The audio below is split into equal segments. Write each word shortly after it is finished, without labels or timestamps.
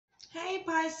Hey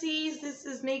Pisces, this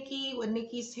is Nikki with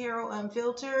Nikki's Tarot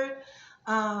Unfiltered.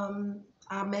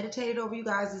 I meditated over you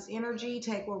guys' energy.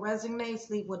 Take what resonates,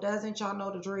 leave what doesn't. Y'all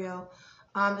know the drill.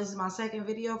 This is my second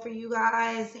video for you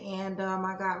guys, and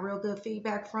I got real good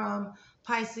feedback from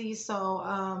Pisces. So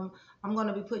I'm going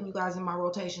to be putting you guys in my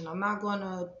rotation. I'm not going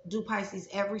to do Pisces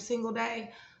every single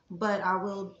day, but I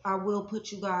will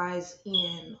put you guys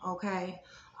in. Okay.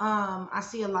 I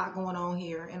see a lot going on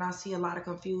here, and I see a lot of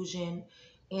confusion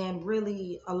and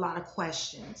really a lot of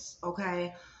questions.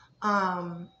 Okay.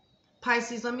 um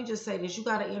Pisces, let me just say this: you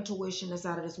got an intuition that's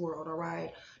out of this world. All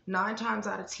right, 9 times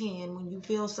out of 10, when you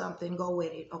feel something, go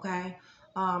with it. Okay.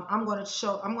 I'm going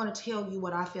to tell you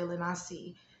what I feel and I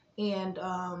see. And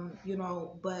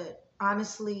but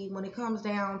honestly, when it comes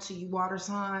down to you water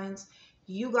signs,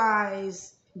 you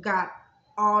guys got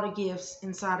all the gifts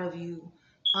inside of you,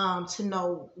 to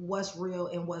know what's real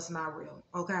and what's not real.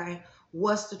 Okay.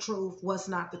 What's the truth, what's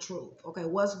not the truth. Okay.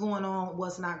 What's going on,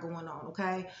 what's not going on.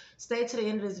 Okay. Stay to the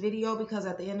end of this video, because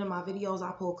at the end of my videos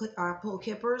I pull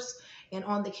kippers, and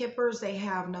on the kippers they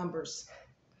have numbers.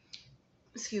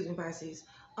 Excuse me, Pisces.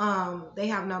 They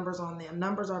have numbers on them.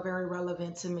 Numbers are very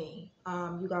relevant to me.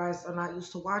 You guys are not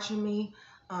used to watching me,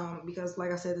 because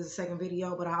like I said, this is the second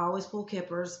video, but I always pull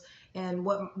kippers. And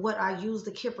what I use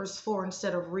the kippers for,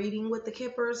 instead of reading with the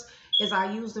kippers, is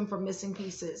I use them for missing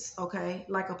pieces. Okay,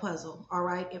 like a puzzle. All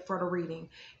right, for the reading.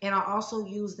 And I also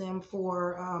use them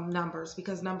for numbers,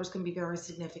 because numbers can be very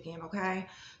significant. Okay,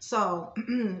 so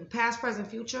past, present,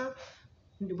 future,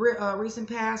 recent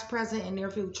past, present, and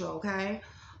near future. Okay.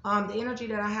 The energy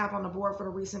that I have on the board for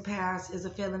the recent past is a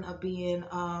feeling of being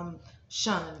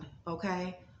shunned.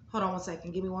 Okay. Hold on one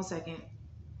second. Give me 1 second.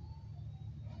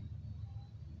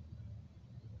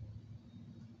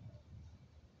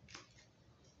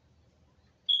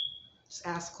 Just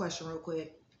ask a question real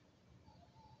quick.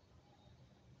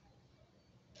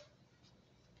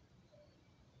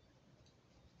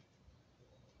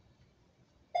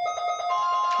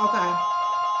 Okay.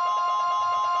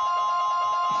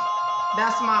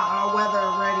 That's my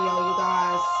weather radio, you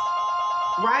guys.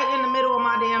 Right in the middle of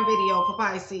my damn video for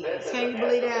Pisces. Can you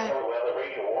believe that?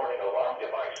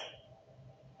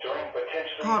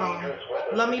 Hold on.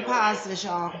 Let me pause this,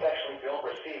 y'all.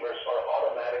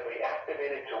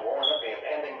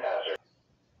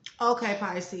 Okay,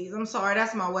 Pisces. I'm sorry.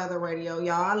 That's my weather radio,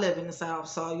 y'all. I live in the South,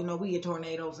 so we get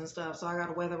tornadoes and stuff. So I got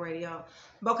a weather radio.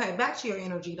 But okay, back to your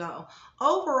energy though.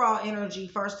 Overall energy,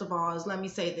 first of all, is, let me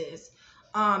say this.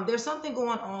 There's something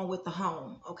going on with the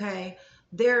home. Okay,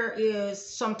 there is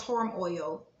some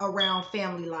turmoil around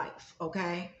family life.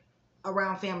 Okay,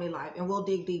 around family life, and we'll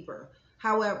dig deeper.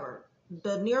 However,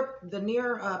 the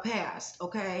near past.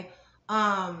 Okay,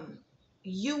 um,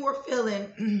 you were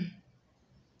feeling.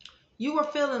 You were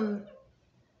feeling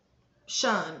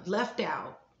shunned, left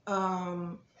out,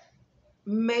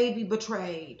 maybe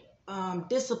betrayed,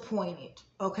 disappointed,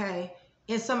 okay,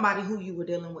 in somebody who you were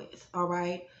dealing with. All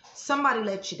right. Somebody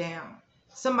let you down.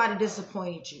 Somebody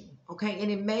disappointed you. Okay. And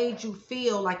it made you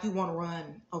feel like you want to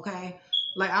run. Okay.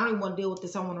 Like, I don't even want to deal with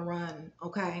this. I want to run.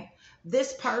 Okay.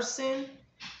 This person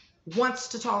wants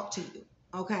to talk to you.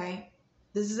 Okay.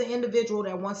 This is an individual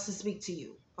that wants to speak to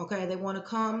you. Okay. They want to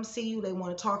come see you. They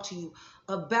want to talk to you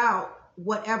about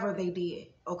whatever they did.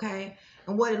 Okay.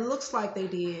 And what it looks like they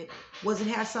did was, it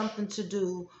had something to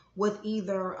do with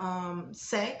either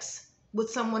sex with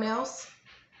someone else,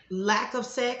 lack of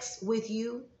sex with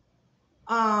you,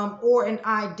 or an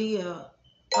idea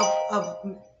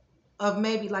of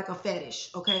maybe like a fetish,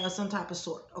 okay, of some type of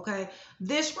sort. Okay.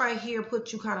 This right here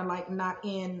put you kind of like not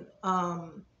in a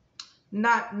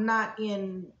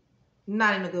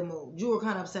good mood. You were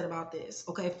kind of upset about this.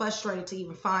 Okay. Frustrated to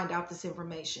even find out this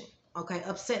information. Okay.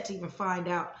 Upset to even find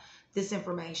out this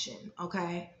information.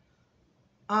 Okay.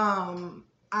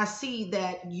 I see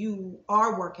that you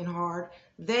are working hard.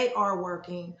 They are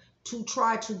working to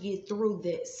try to get through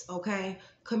this. Okay.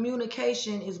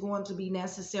 Communication is going to be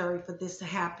necessary for this to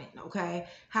happen. Okay.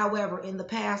 However, in the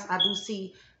past, I do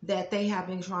see that they have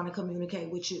been trying to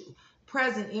communicate with you.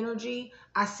 Present energy,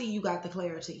 I see you got the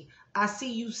clarity. I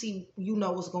see you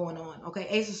know what's going on. Okay.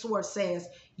 Ace of Swords says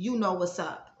you know what's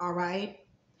up. All right.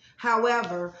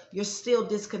 However, you're still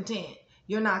discontent.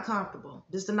 You're not comfortable.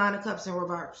 This is the Nine of Cups in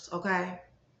reverse. Okay.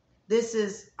 This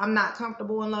is, I'm not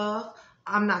comfortable in love.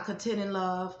 I'm not content in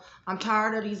love. I'm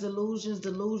tired of these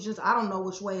delusions. I don't know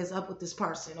which way is up with this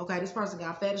person. Okay. This person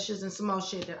got fetishes and some more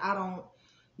shit that I don't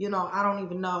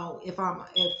even know if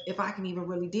I can even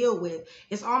really deal with.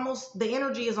 It's almost, the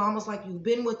energy is almost like you've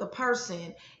been with a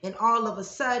person, and all of a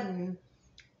sudden,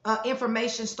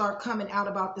 information start coming out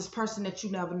about this person that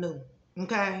you never knew.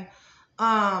 Okay.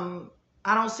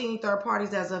 I don't see any third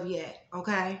parties as of yet,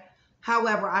 okay?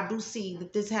 However, I do see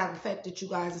that this have affected you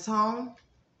guys' home.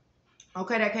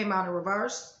 Okay, that came out in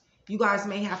reverse. You guys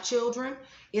may have children.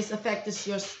 It's affected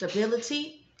your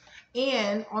stability.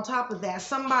 And on top of that,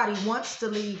 somebody wants to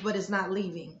leave but is not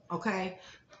leaving, okay?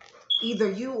 Either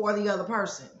you or the other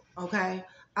person, okay?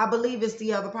 I believe it's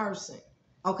the other person,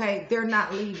 okay? They're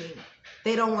not leaving.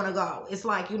 They don't want to go. It's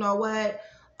like, you know what?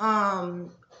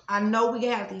 I know we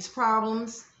have these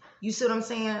problems. You see what I'm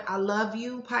saying? I love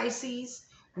you, Pisces.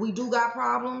 We do got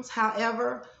problems.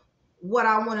 However, what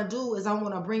I want to do is I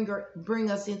want to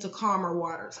bring us into calmer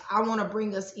waters. I want to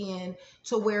bring us in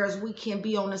to whereas we can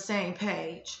be on the same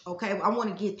page. Okay, I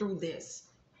want to get through this.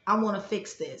 I want to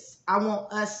fix this. I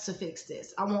want us to fix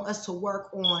this. I want us to work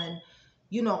on,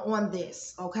 on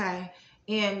this. Okay,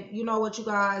 and you know what, you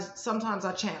guys? Sometimes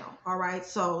I channel. All right,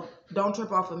 so don't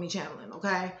trip off of me channeling.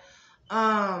 Okay,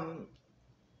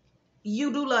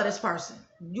 you do love this person.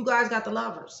 You guys got the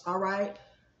lovers. All right.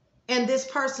 And this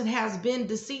person has been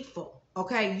deceitful,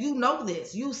 okay? You know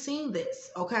this. You've seen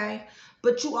this, okay?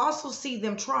 But you also see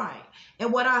them trying.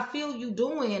 And what I feel you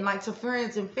doing, like to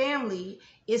friends and family,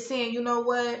 is saying, you know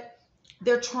what?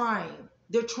 They're trying.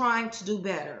 They're trying to do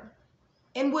better.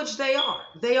 In which they are.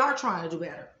 They are trying to do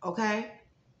better, okay?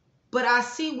 But I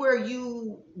see where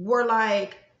you were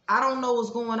like, I don't know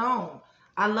what's going on.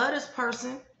 I love this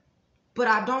person, but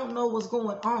I don't know what's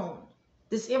going on.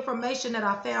 This information that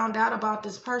I found out about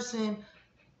this person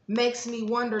makes me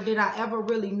wonder, did I ever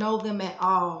really know them at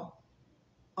all?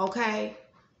 Okay?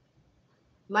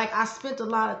 Like, I spent a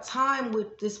lot of time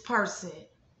with this person,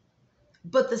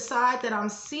 but the side that I'm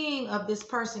seeing of this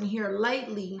person here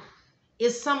lately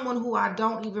is someone who I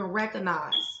don't even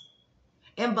recognize.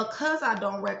 And because I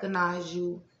don't recognize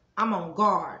you, I'm on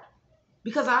guard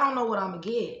because I don't know what I'm gonna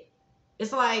get.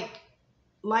 It's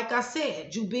like I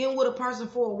said, you've been with a person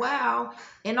for a while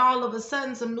and all of a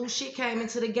sudden some new shit came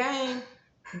into the game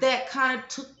that kind of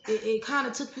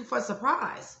took you for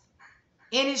surprise,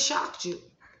 and it shocked you,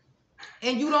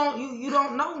 and you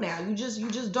don't know now. You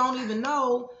just don't even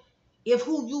know if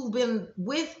who you've been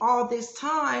with all this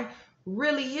time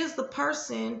really is the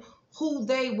person who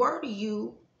they were to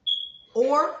you,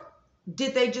 or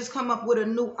did they just come up with a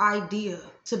new idea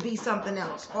to be something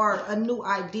else, or a new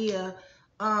idea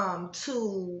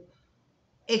to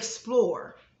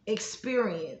explore,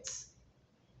 experience,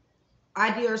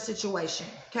 idea or situation,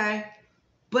 okay?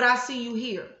 But I see you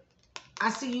here.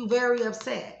 I see you very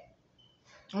upset,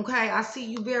 okay? I see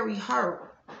you very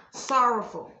hurt,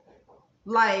 sorrowful.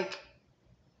 Like,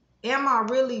 am I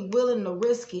really willing to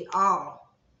risk it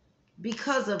all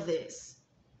because of this?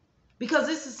 Because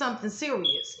this is something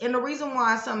serious. And the reason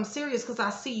why it's something serious because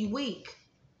I see you weak,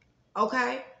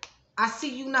 okay? I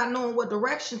see you not knowing what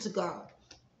direction to go.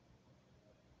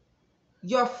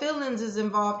 Your feelings is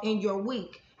involved and you're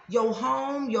weak. Your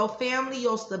home, your family,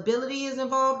 your stability is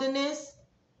involved in this.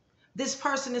 This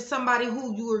person is somebody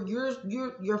who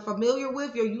you're familiar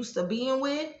with, you're used to being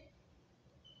with.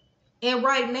 And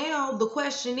right now, the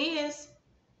question is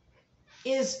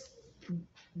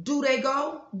do they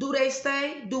go? Do they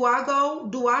stay? Do I go?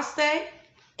 Do I stay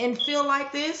and feel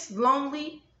like this,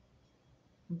 lonely,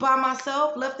 by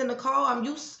myself, left in the cold? I'm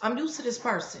used to this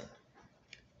person.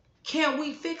 Can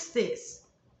we fix this?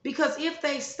 Because if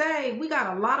they stay, we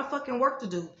got a lot of fucking work to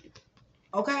do.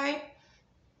 Okay?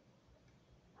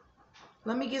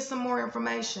 Let me get some more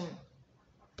information.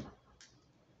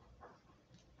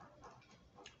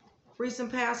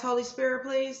 Recent past, Holy Spirit,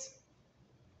 please.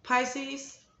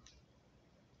 Pisces.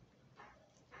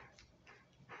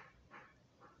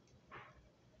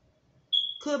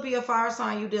 Could be a fire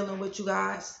sign you're dealing with, you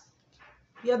guys.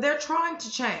 Yeah, they're trying to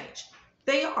change.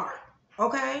 They are.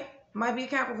 Okay? Might be a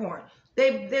Capricorn.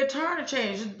 They're trying to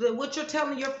change. What you're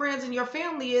telling your friends and your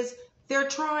family is they're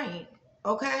trying.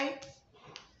 Okay?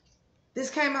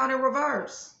 This came out in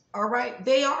reverse. All right?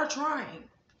 They are trying.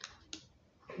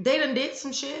 They done did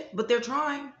some shit, but they're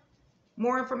trying.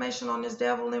 More information on this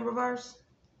devil in reverse.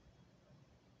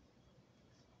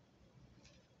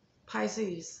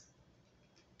 Pisces.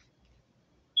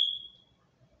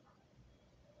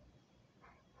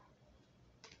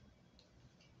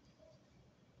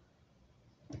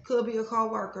 Could be a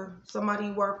co-worker, somebody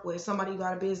you work with, somebody you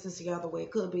got a business together with.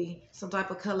 Could be some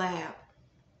type of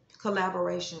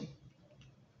collaboration.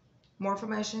 More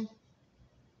information.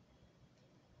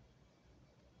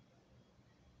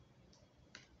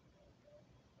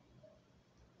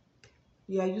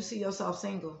 Yeah, you see yourself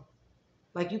single.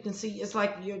 Like, you can see, it's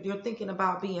like you're thinking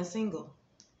about being single.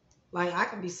 Like, I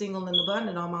can be single and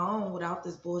abundant on my own without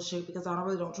this bullshit because I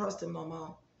really don't trust him no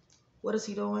more. What is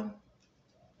he doing?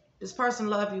 This person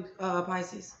love you,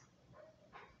 Pisces.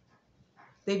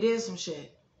 They did some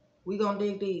shit. We gonna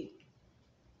dig deep.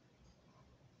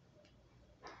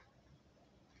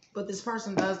 But this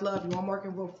person does love you. I'm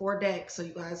working with 4 decks, so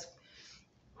you guys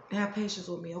have patience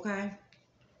with me, okay?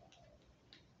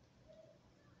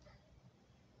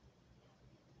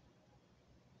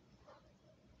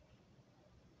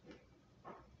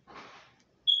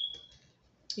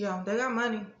 Yeah, they got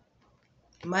money.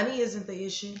 Money isn't the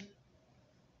issue.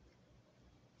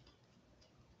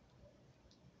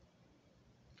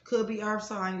 Could be earth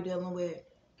sign you're dealing with.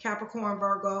 Capricorn,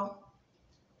 Virgo,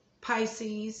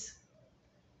 Pisces,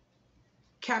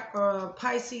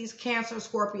 Pisces, Cancer,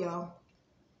 Scorpio.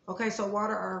 Okay, so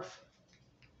water, earth.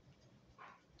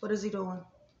 What is he doing?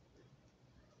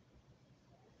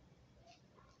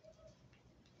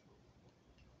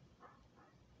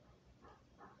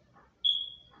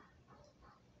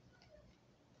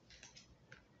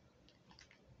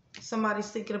 Somebody's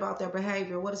thinking about their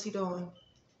behavior. What is he doing?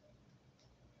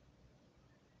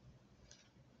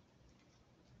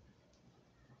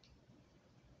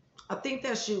 I think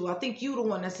that's you. I think you the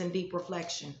one that's in deep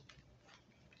reflection.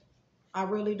 I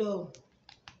really do.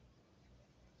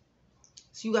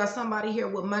 So you got somebody here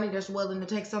with money that's willing to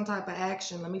take some type of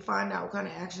action. Let me find out what kind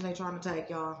of action they trying to take,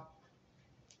 y'all.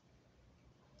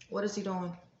 What is he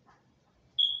doing?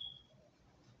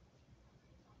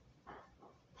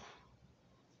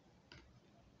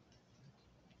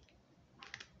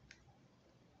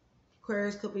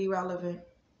 Aquarius could be relevant.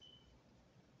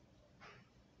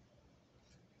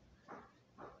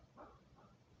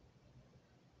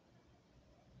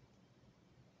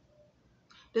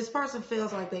 This person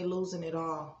feels like they're losing it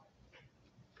all.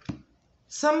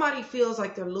 Somebody feels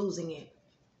like they're losing it.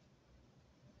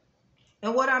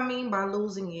 And what I mean by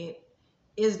losing it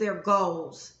is their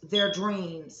goals, their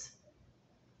dreams,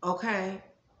 okay?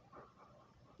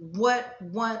 What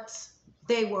once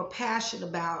they were passionate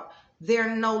about,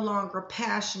 they're no longer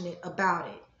passionate about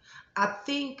it. I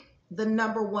think the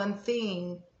number one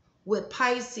thing with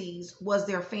Pisces was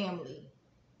their family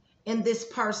and this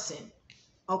person,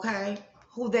 okay,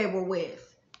 who they were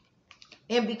with.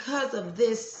 And because of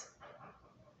this,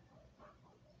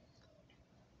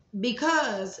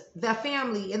 because the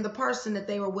family and the person that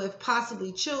they were with,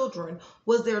 possibly children,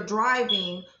 was their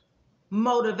driving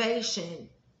motivation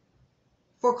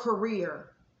for career,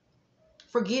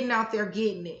 for getting out there,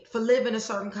 getting it, for living a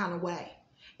certain kind of way.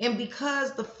 And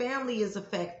because the family is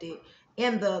affected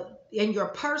and your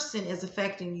person is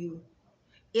affecting you,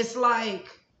 it's like,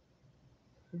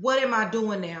 what am I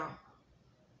doing now?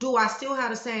 Do I still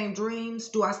have the same dreams?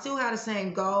 Do I still have the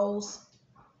same goals?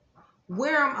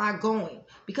 Where am I going?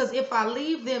 Because if I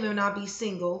leave them and I be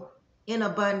single and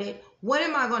abundant, what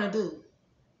am I going to do?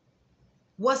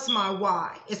 What's my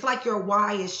why? It's like your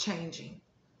why is changing.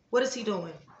 What is he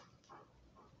doing?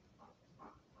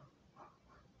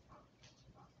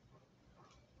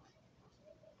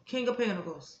 King of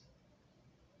Pentacles.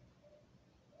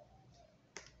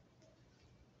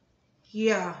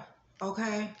 Yeah,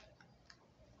 okay.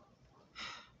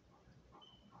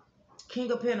 King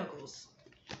of Pentacles.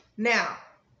 Now,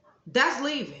 that's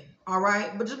leaving, all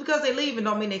right? But just because they're leaving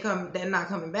don't mean they're not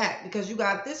coming back, because you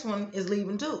got this one is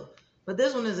leaving too. But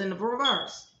this one is in the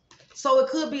reverse. So it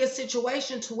could be a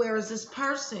situation to where this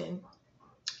person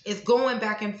is going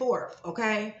back and forth,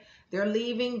 okay? They're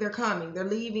leaving, they're coming. They're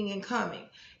leaving and coming.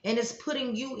 And it's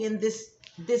putting you in this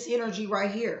energy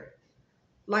right here.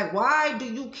 Like, why do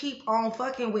you keep on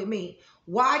fucking with me?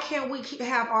 Why can't we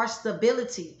have our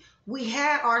stability? We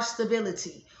had our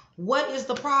stability. What is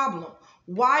the problem?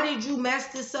 Why did you mess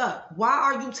this up? Why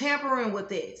are you tampering with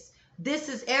this? This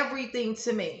is everything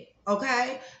to me,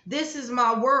 okay? This is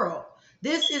my world.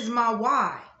 This is my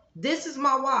why. This is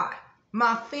my why.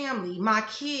 My family, my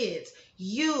kids,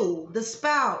 you, the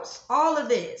spouse, all of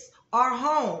this, our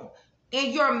home.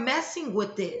 And you're messing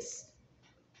with this.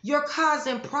 You're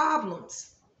causing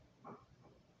problems.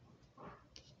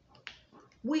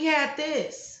 We had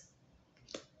this.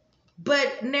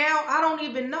 But now I don't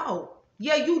even know.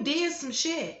 Yeah, you did some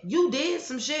shit. You did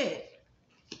some shit.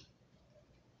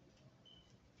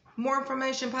 More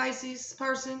information, Pisces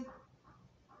person.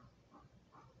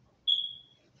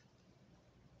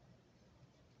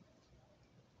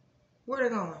 Where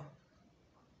they going?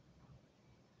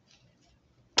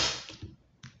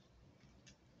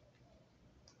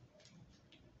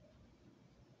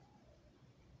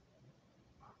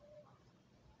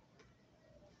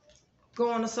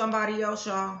 Going to somebody else,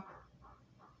 y'all.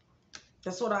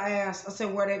 That's what I asked. I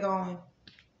said, where they going?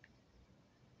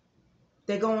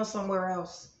 They going somewhere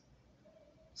else.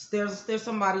 There's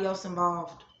somebody else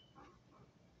involved.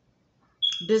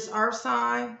 This earth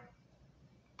sign,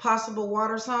 possible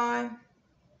water sign,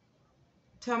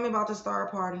 Tell me about this third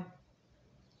party.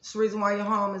 It's the reason why your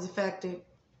home is affected.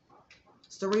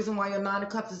 It's the reason why your Nine of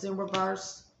Cups is in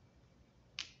reverse.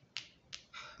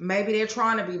 Maybe they're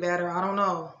trying to be better. I don't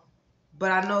know.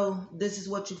 But I know this is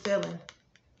what you're feeling.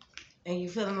 And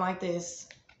you're feeling like this.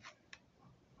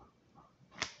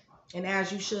 And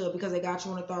as you should, because they got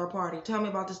you in a third party. Tell me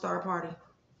about this third party.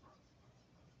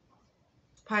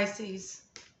 Pisces.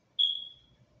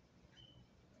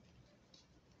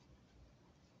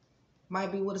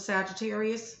 Might be with a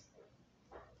Sagittarius.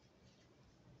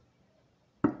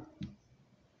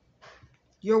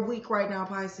 You're weak right now,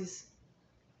 Pisces.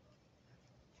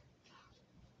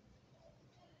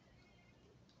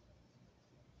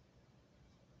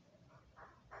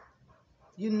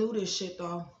 You knew this shit,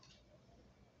 though.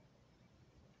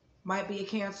 Might be a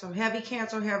Cancer. Heavy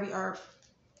Cancer, heavy Earth.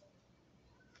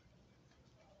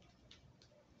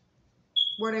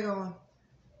 Where they going?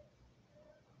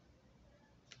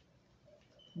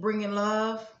 Bringing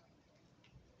love.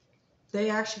 They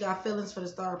actually got feelings for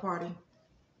this third party.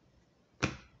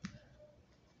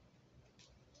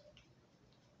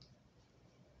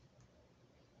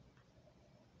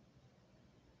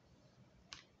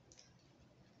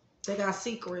 They got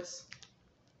secrets.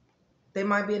 They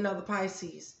might be another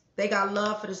Pisces. They got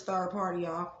love for this third party,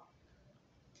 y'all.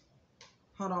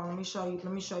 Hold on, let me show you.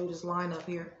 Let me show you this lineup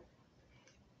here.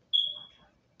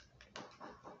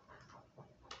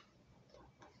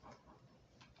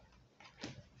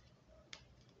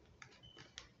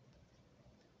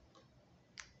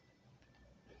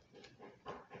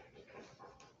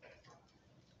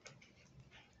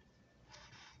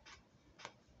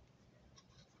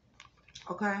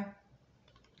 Okay.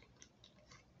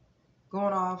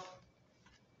 Going off.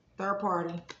 Third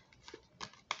party.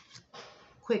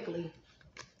 Quickly.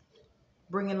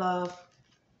 Bringing love.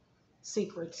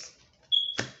 Secrets.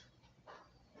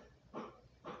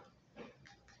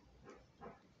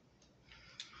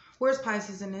 Where's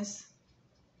Pisces in this?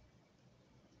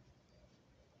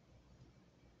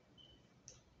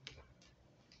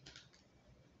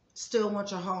 Still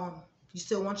want your home. You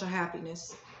still want your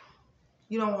happiness.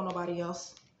 You don't want nobody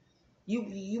else.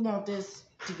 You want this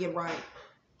to get right.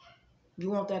 You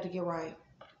want that to get right.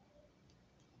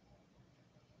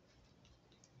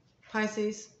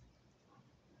 Pisces.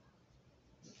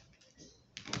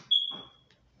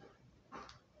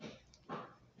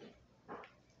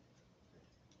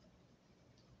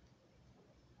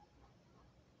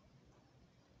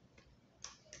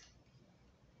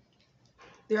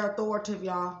 They're authoritative,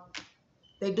 y'all.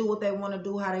 They do what they want to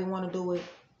do, how they want to do it.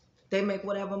 They make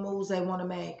whatever moves they want to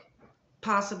make.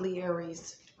 Possibly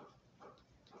Aries.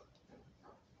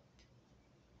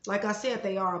 Like I said,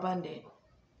 they are abundant.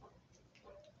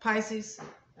 Pisces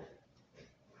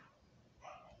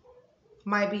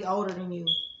might be older than you,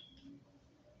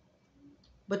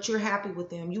 but you're happy with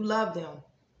them. You love them.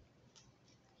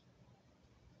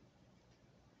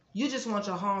 You just want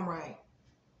your home right.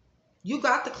 You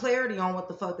got the clarity on what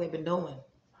the fuck they've been doing.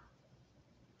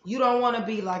 You don't want to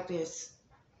be like this.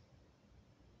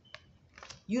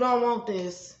 You don't want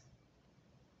this.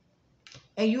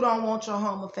 And you don't want your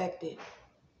home affected.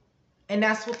 And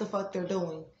that's what the fuck they're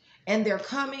doing. And they're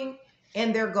coming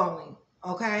and they're going.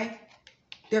 Okay?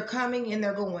 They're coming and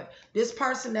they're going. This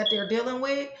person that they're dealing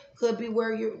with could be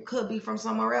where you could be from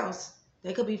somewhere else.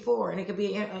 They could be foreign. It could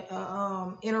be an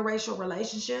interracial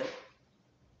relationship.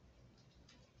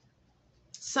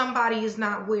 Somebody is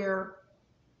not where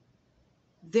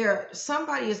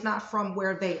somebody is not from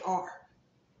where they are.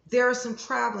 There is some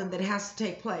traveling that has to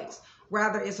take place.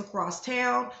 Rather it's across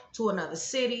town, to another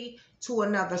city, to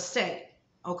another state.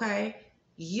 Okay?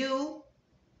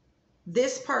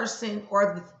 This person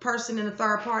or the person in the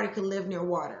third party could live near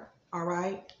water. All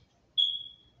right?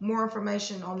 More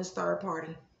information on this third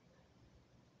party.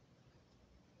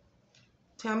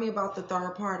 Tell me about the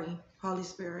third party, Holy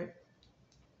Spirit.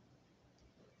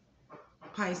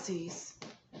 Pisces.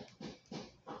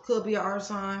 Could be an earth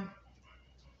sign.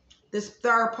 This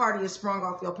third party is sprung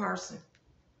off your person.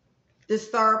 This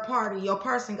third party, your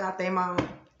person got their mind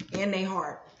and their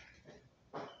heart.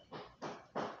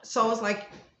 So it's like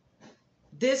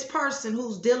this person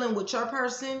who's dealing with your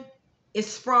person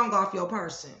is sprung off your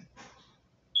person.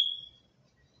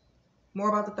 More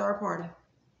about the third party.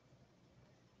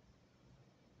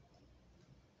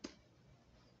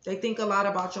 They think a lot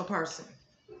about your person.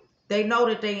 They know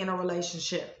that they in a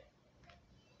relationship.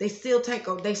 They still take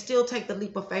the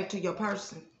leap of faith to your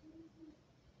person.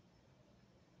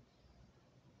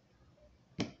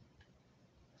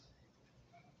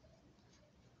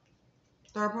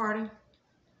 Third party.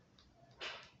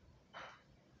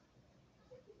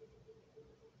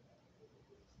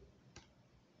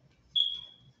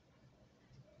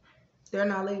 They're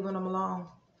not leaving them alone.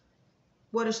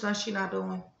 What is she not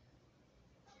doing?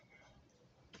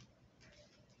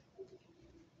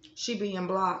 She being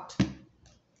blocked.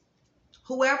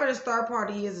 Whoever this third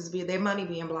party is being their money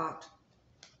being blocked.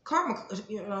 Karma,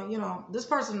 you know, this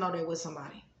person know they with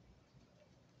somebody.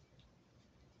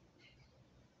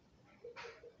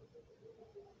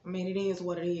 I mean, it is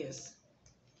what it is.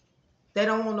 They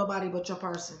don't want nobody but your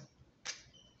person.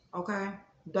 Okay?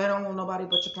 They don't want nobody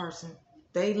but your person.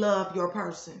 They love your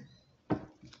person.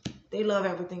 They love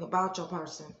everything about your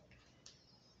person.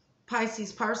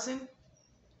 Pisces person.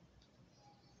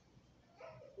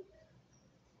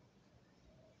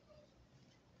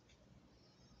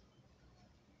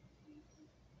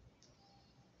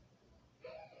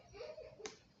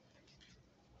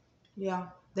 Yeah,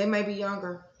 they may be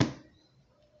younger.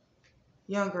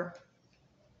 Younger.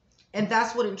 And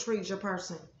that's what intrigues your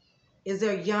person, is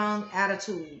their young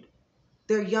attitude,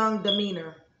 their young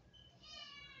demeanor.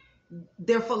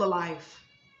 They're full of life.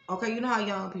 Okay, you know how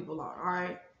young people are, all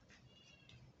right?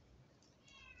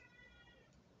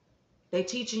 They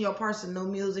teaching your person new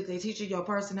music. They teaching your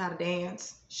person how to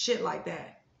dance. Shit like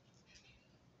that.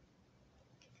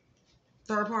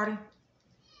 Third party?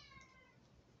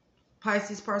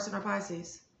 Pisces person or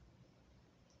Pisces?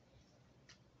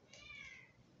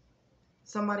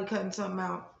 Somebody cutting something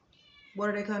out. What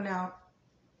are they cutting out?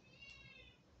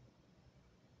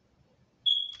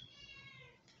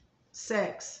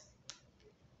 Sex.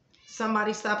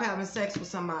 Somebody stopped having sex with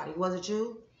somebody. Was it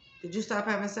you? Did you stop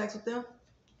having sex with them?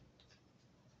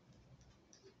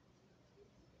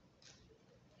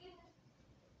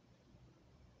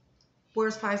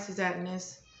 Where's Pisces at in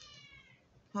this?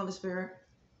 Holy Spirit.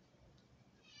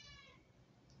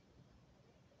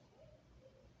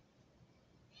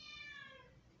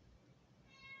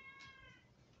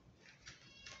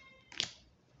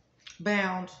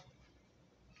 Bound.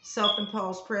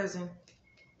 Self-imposed prison.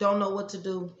 Don't know what to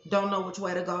do. Don't know which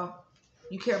way to go.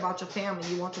 You care about your family.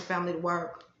 You want your family to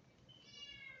work.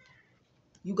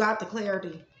 You got the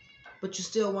clarity, but you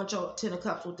still want your 10 of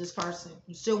cups with this person.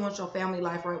 You still want your family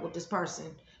life right with this person.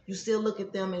 You still look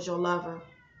at them as your lover.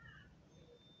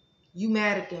 You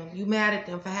mad at them. You mad at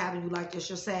them for having you like this.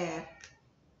 You're sad.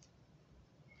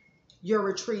 You're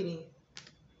retreating.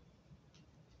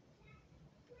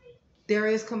 There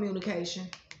is communication.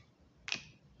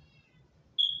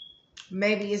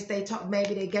 Maybe it's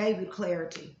maybe they gave you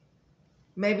clarity.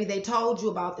 Maybe they told you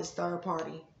about this third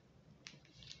party.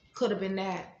 Could have been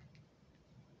that.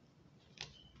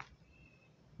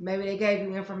 Maybe they gave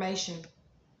you information.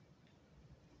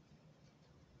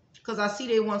 Because I see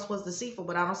they once was deceitful,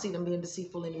 but I don't see them being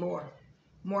deceitful anymore.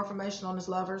 More information on this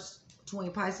lovers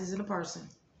between Pisces and a person.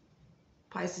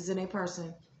 Pisces and a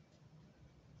person.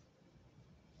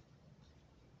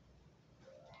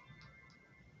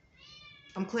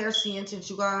 I'm clairsentient,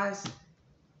 you guys.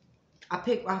 I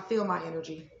feel my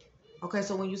energy. Okay,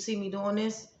 so when you see me doing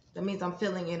this, that means I'm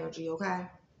feeling energy, okay?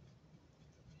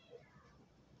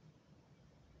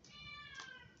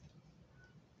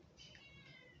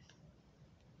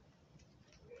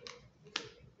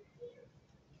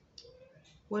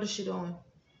 What is she doing?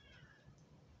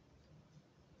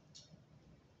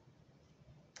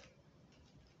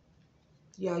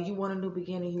 Yeah, you want a new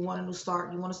beginning. You want a new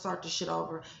start. You want to start this shit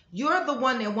over. You're the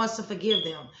one that wants to forgive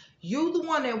them. You're the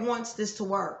one that wants this to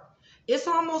work. It's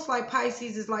almost like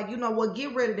Pisces is like, you know what,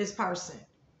 get rid of this person.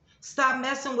 Stop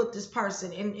messing with this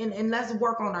person and let's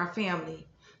work on our family.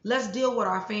 Let's deal with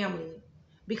our family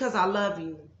because I love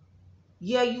you.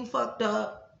 Yeah, you fucked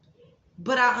up,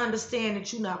 but I understand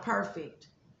that you're not perfect.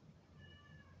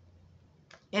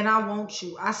 And I want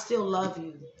you. I still love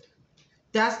you.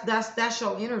 That's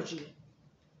your energy.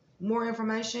 More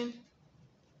information.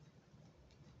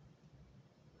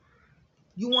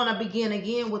 You want to begin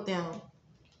again with them.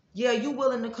 Yeah, you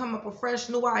willing to come up with fresh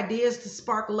new ideas to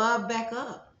spark love back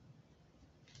up.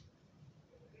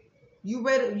 You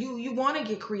ready? You want to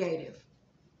get creative.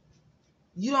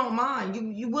 You don't mind.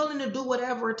 You willing to do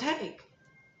whatever it takes.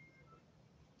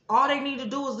 All they need to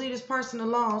do is leave this person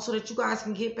alone so that you guys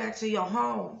can get back to your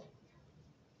home.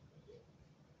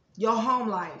 Your home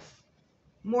life.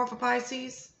 More for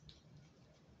Pisces.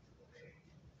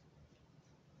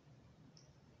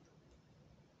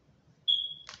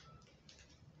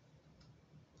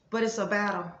 But it's a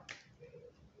battle.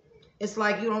 It's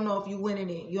like you don't know if you're winning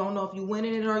it. You don't know if you're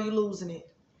winning it or you're losing it.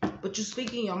 But you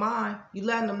speak in your mind. You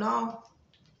letting them know.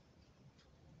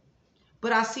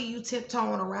 But I see you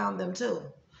tiptoeing around them too.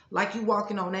 Like you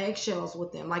walking on eggshells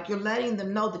with them. Like you're letting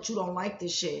them know that you don't like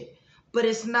this shit. But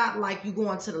it's not like you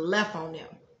going to the left on them.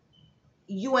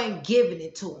 You ain't giving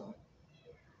it to them.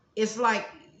 It's like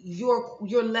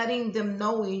you're letting them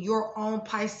know in your own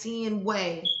Piscean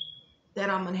way that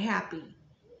I'm unhappy.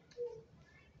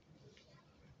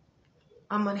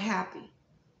 I'm unhappy.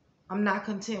 I'm not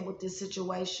content with this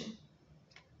situation.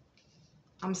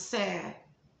 I'm sad.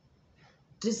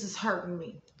 This is hurting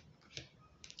me.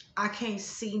 I can't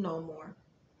see no more.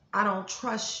 I don't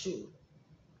trust you.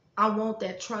 I want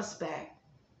that trust back.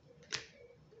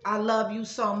 I love you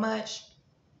so much.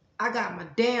 I got my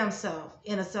damn self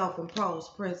in a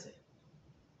self-imposed prison.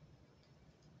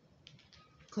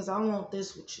 Because I want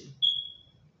this with you.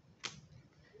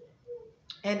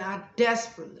 And I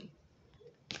desperately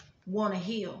want to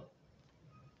heal.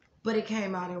 But it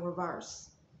came out in reverse.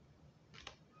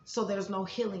 So there's no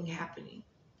healing happening.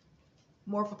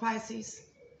 More for Pisces.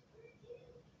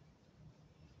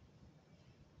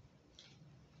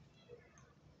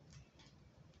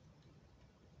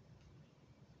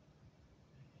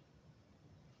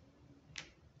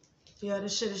 Yeah,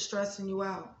 this shit is stressing you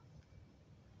out.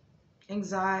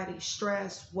 Anxiety,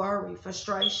 stress, worry,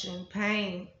 frustration,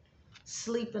 pain,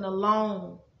 sleeping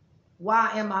alone.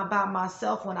 Why am I by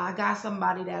myself when I got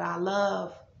somebody that I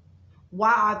love?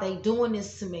 Why are they doing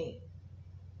this to me?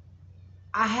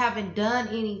 I haven't done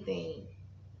anything.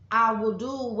 I will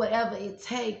do whatever it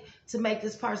takes to make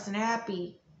this person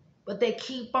happy, but they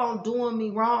keep on doing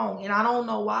me wrong, and I don't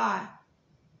know why.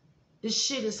 This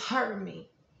shit is hurting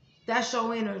me. That's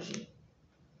your energy.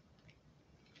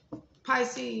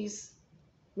 Pisces,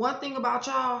 one thing about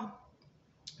y'all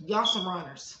some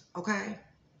runners, okay?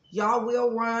 Y'all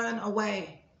will run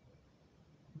away.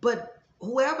 But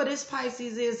whoever this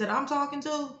Pisces is that I'm talking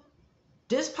to,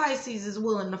 this Pisces is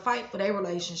willing to fight for their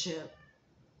relationship.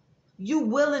 You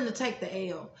willing to take the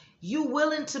L. You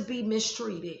willing to be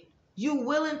mistreated. You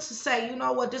willing to say, you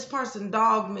know what, this person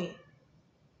dogged me,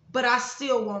 but I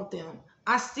still want them.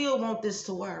 I still want this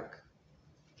to work.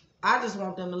 I just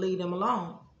want them to leave them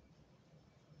alone.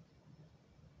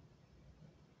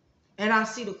 And I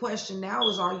see the question now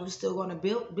is, are you still going to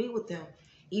be with them?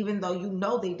 Even though you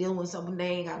know they doing something they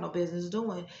ain't got no business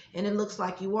doing. And it looks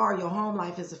like you are. Your home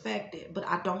life is affected. But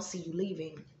I don't see you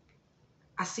leaving.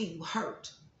 I see you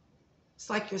hurt. It's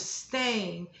like you're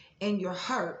staying and you're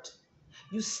hurt.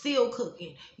 You still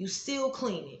cooking. You still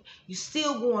cleaning. You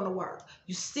still going to work.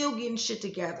 You still getting shit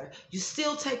together. You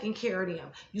still taking care of them.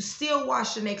 You still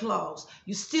washing their clothes.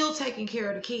 You still taking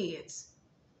care of the kids.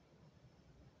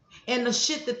 And the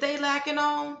shit that they lacking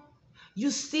on, you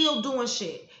still doing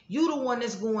shit. You the one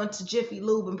that's going to Jiffy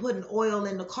Lube and putting oil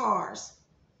in the cars,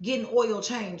 getting oil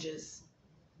changes.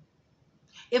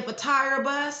 If a tire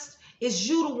busts, it's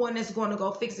you the one that's going to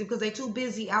go fix it because they too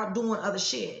busy out doing other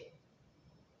shit.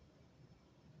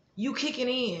 You kicking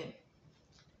in.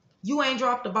 You ain't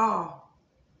dropped the ball.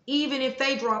 Even if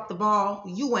they drop the ball,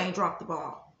 you ain't dropped the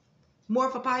ball.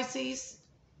 More for Pisces?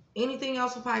 Anything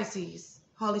else for Pisces?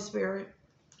 Holy Spirit.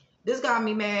 This got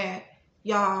me mad,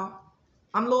 y'all.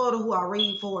 I'm loyal to who I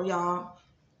read for, y'all.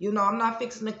 You know, I'm not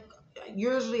fixing to.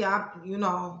 Usually, I,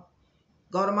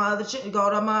 go to my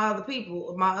other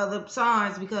people, my other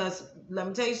signs, because let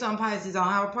me tell you something, Pisces. I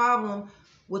don't have a problem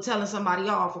with telling somebody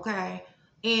off, okay?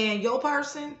 And your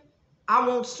person, I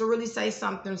want to really say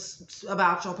something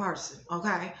about your person,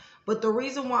 okay? But the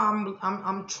reason why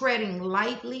I'm treading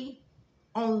lightly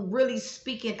on really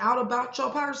speaking out about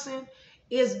your person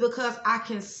is because I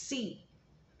can see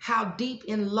how deep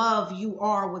in love you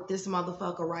are with this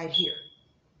motherfucker right here.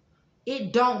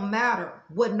 It don't matter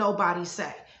what nobody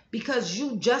say because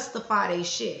you justify they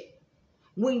shit.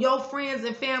 When your friends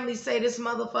and family say this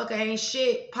motherfucker ain't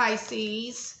shit,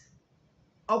 Pisces,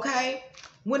 okay?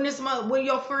 When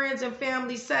your friends and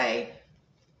family say,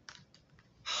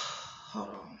 hold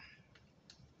on,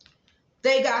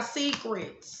 they got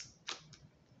secrets.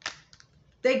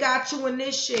 They got you in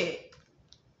this shit.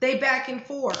 They back and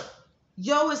forth.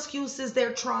 Your excuse is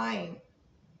they're trying.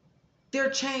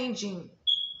 They're changing.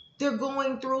 They're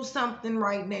going through something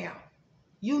right now.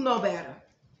 You know better.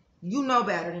 You know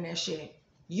better than that shit.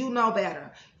 You know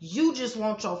better. You just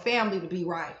want your family to be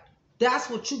right. That's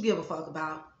what you give a fuck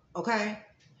about, okay?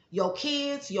 Your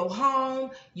kids, your home,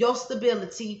 your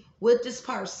stability with this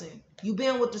person. You've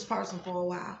been with this person for a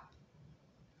while.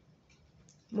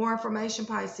 More information,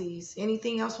 Pisces.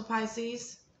 Anything else for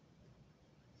Pisces?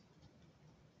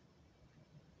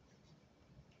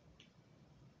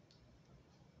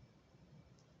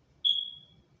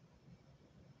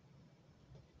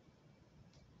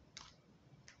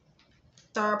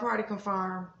 Third party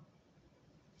confirmed.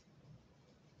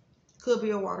 Could be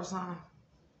a water sign.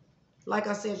 Like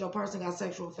I said, your person got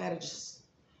sexual fetishes.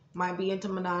 Might be into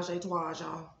menage a trois,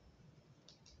 y'all.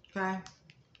 Okay?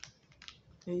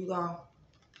 Here you go.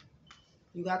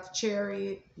 You got the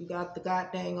Chariot. You got the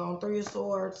goddamn on Three of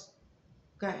Swords.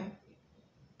 Okay.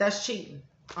 That's cheating.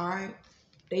 All right.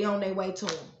 They on their way to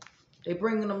them. They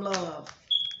bringing them love.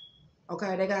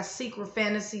 Okay. They got secret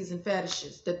fantasies and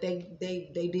fetishes that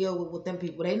they deal with them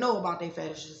people. They know about their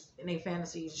fetishes and their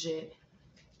fantasies and shit.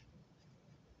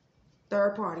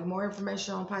 Third party. More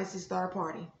information on Pisces third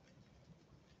party.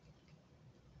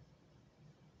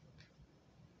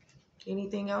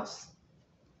 Anything else?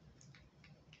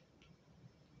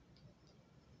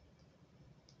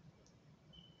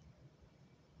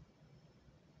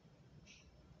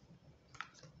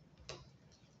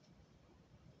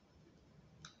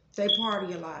 They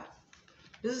party a lot.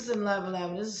 This is in love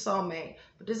 11. This is soulmate.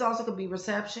 But this also could be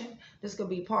reception. This could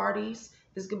be parties.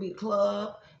 This could be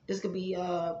club. This could be,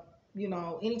 you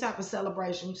know, any type of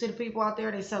celebration. You see the people out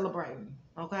there, they celebrating,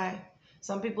 okay?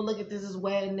 Some people look at this as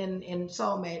wedding and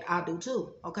soulmate. I do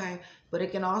too, okay? But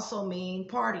it can also mean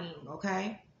partying,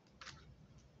 okay?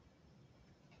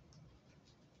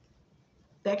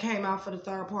 That came out for the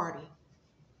third party.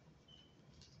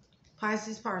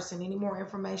 Pisces person. Any more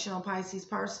information on Pisces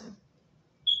person?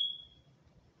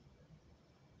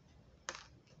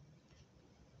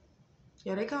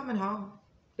 Yeah, they coming home.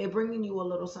 They bringing you a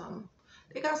little something.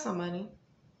 They got some money,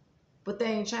 but they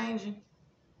ain't changing.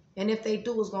 And if they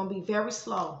do, it's going to be very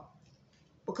slow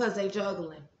because they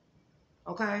juggling.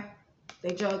 Okay?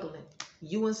 They juggling.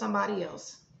 You and somebody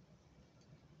else.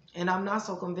 And I'm not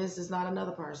so convinced it's not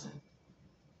another person.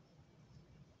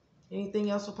 Anything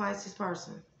else for Pisces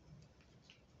person?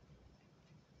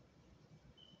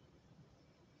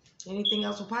 Anything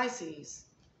else for Pisces?